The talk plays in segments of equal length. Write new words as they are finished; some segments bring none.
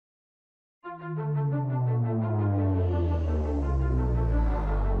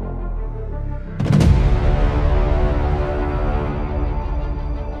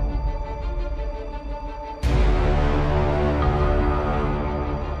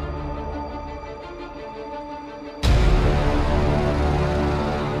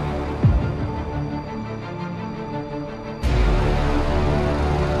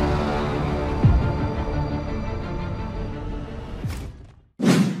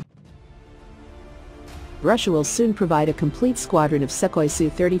Russia will soon provide a complete squadron of Sukhoi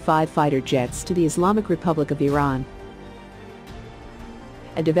Su-35 fighter jets to the Islamic Republic of Iran,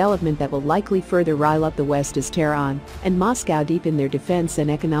 a development that will likely further rile up the West as Tehran and Moscow deepen their defense and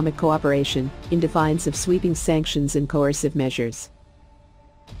economic cooperation in defiance of sweeping sanctions and coercive measures.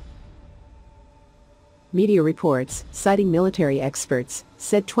 Media reports, citing military experts,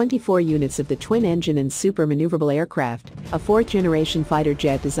 said 24 units of the twin-engine and super-maneuverable aircraft, a fourth-generation fighter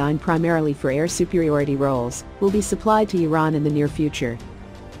jet designed primarily for air superiority roles, will be supplied to Iran in the near future.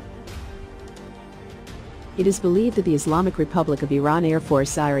 It is believed that the Islamic Republic of Iran Air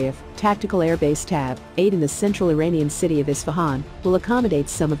Force IRIF, Tactical Air Base TAB, 8 in the central Iranian city of Isfahan, will accommodate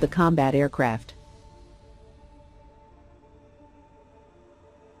some of the combat aircraft.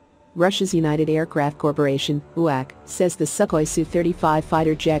 Russia's United Aircraft Corporation, UAC, says the Sukhoi Su-35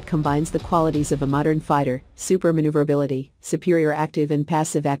 fighter jet combines the qualities of a modern fighter: super-maneuverability, superior active and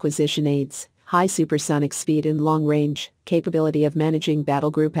passive acquisition aids, high supersonic speed and long range, capability of managing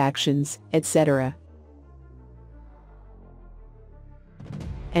battle group actions, etc.,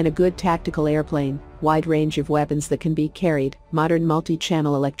 and a good tactical airplane, wide range of weapons that can be carried, modern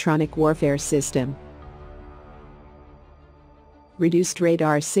multi-channel electronic warfare system, reduced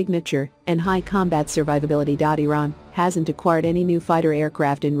radar signature, and high combat survivability. Iran hasn't acquired any new fighter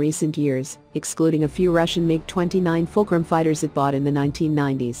aircraft in recent years, excluding a few Russian MiG-29 Fulcrum fighters it bought in the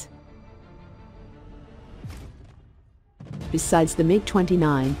 1990s. Besides the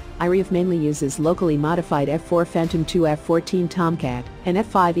MiG-29, IRIF mainly uses locally modified F-4 Phantom II F-14 Tomcat and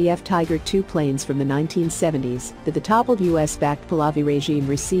F-5EF Tiger II planes from the 1970s that the toppled US-backed Pahlavi regime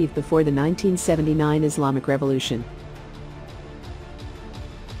received before the 1979 Islamic Revolution.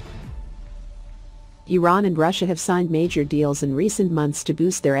 Iran and Russia have signed major deals in recent months to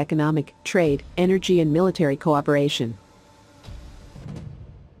boost their economic, trade, energy and military cooperation.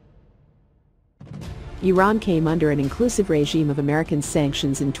 Iran came under an inclusive regime of American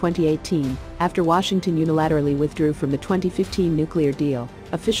sanctions in 2018, after Washington unilaterally withdrew from the 2015 nuclear deal,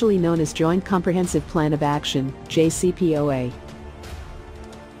 officially known as Joint Comprehensive Plan of Action, JCPOA.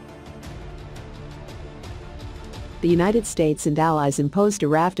 The United States and allies imposed a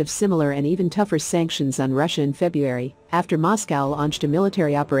raft of similar and even tougher sanctions on Russia in February, after Moscow launched a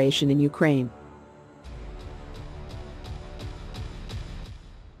military operation in Ukraine.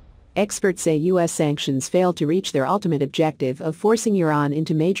 Experts say U.S. sanctions failed to reach their ultimate objective of forcing Iran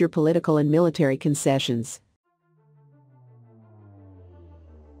into major political and military concessions.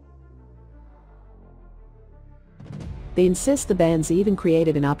 They insist the bans even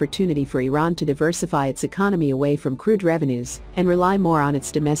created an opportunity for Iran to diversify its economy away from crude revenues and rely more on its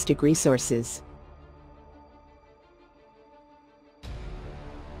domestic resources.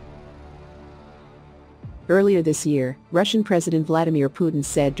 Earlier this year, Russian President Vladimir Putin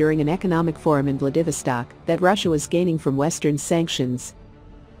said during an economic forum in Vladivostok that Russia was gaining from Western sanctions,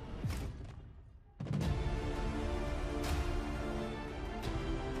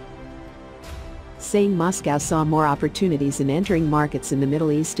 saying Moscow saw more opportunities in entering markets in the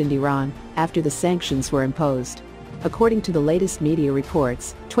Middle East and Iran after the sanctions were imposed. According to the latest media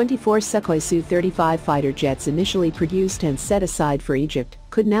reports, 24 Sukhoi Su-35 fighter jets initially produced and set aside for Egypt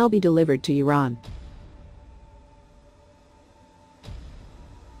could now be delivered to Iran.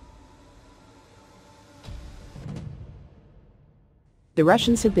 The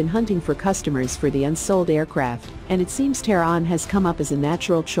Russians have been hunting for customers for the unsold aircraft, and it seems Tehran has come up as a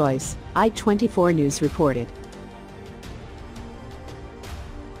natural choice, I-24 News reported.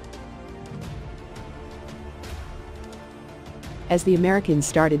 As the Americans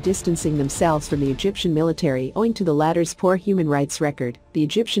started distancing themselves from the Egyptian military owing to the latter's poor human rights record, the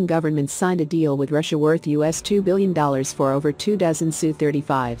Egyptian government signed a deal with Russia worth US $2 billion for over 2 dozen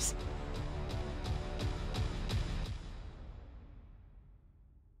Su-35s.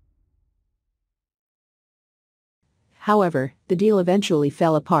 However, the deal eventually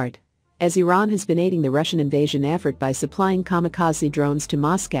fell apart, as Iran has been aiding the Russian invasion effort by supplying kamikaze drones to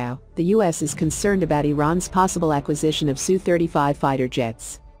Moscow. The US is concerned about Iran's possible acquisition of Su-35 fighter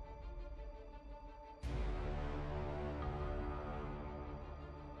jets.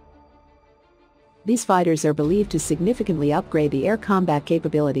 These fighters are believed to significantly upgrade the air combat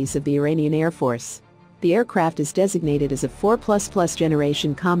capabilities of the Iranian Air Force. The aircraft is designated as a 4++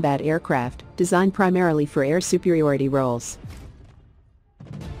 generation combat aircraft, designed primarily for air superiority roles.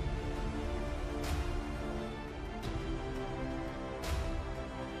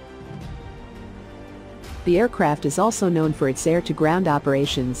 The aircraft is also known for its air-to-ground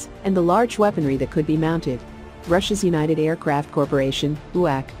operations and the large weaponry that could be mounted. Russia's United Aircraft Corporation,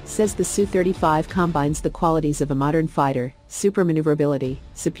 UAC, says the Su-35 combines the qualities of a modern fighter: super-maneuverability,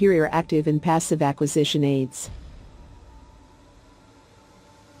 superior active and passive acquisition aids.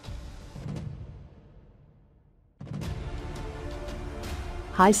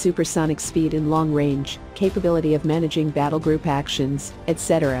 High supersonic speed and long range, capability of managing battle group actions,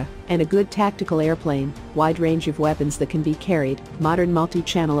 etc., and a good tactical airplane, wide range of weapons that can be carried, modern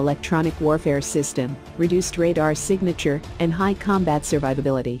multi-channel electronic warfare system, reduced radar signature, and high combat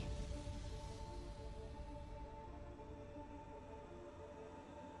survivability.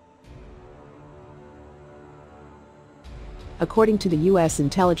 According to the U.S.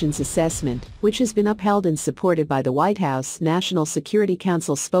 intelligence assessment, which has been upheld and supported by the White House National Security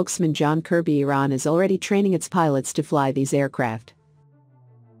Council spokesman John Kirby, Iran is already training its pilots to fly these aircraft.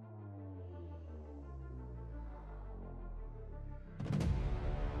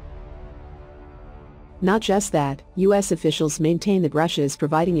 Not just that, U.S. officials maintain that Russia is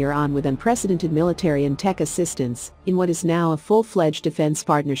providing Iran with unprecedented military and tech assistance in what is now a full-fledged defense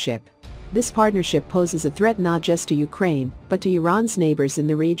partnership. This partnership poses a threat not just to Ukraine, but to Iran's neighbors in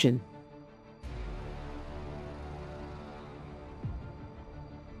the region.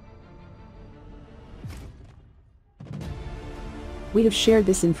 We have shared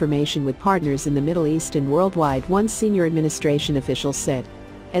this information with partners in the Middle East and worldwide, one senior administration official said.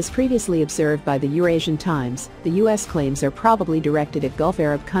 As previously observed by the Eurasian Times, the U.S. claims are probably directed at Gulf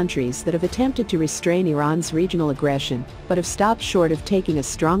Arab countries that have attempted to restrain Iran's regional aggression, but have stopped short of taking a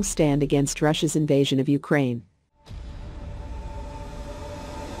strong stand against Russia's invasion of Ukraine.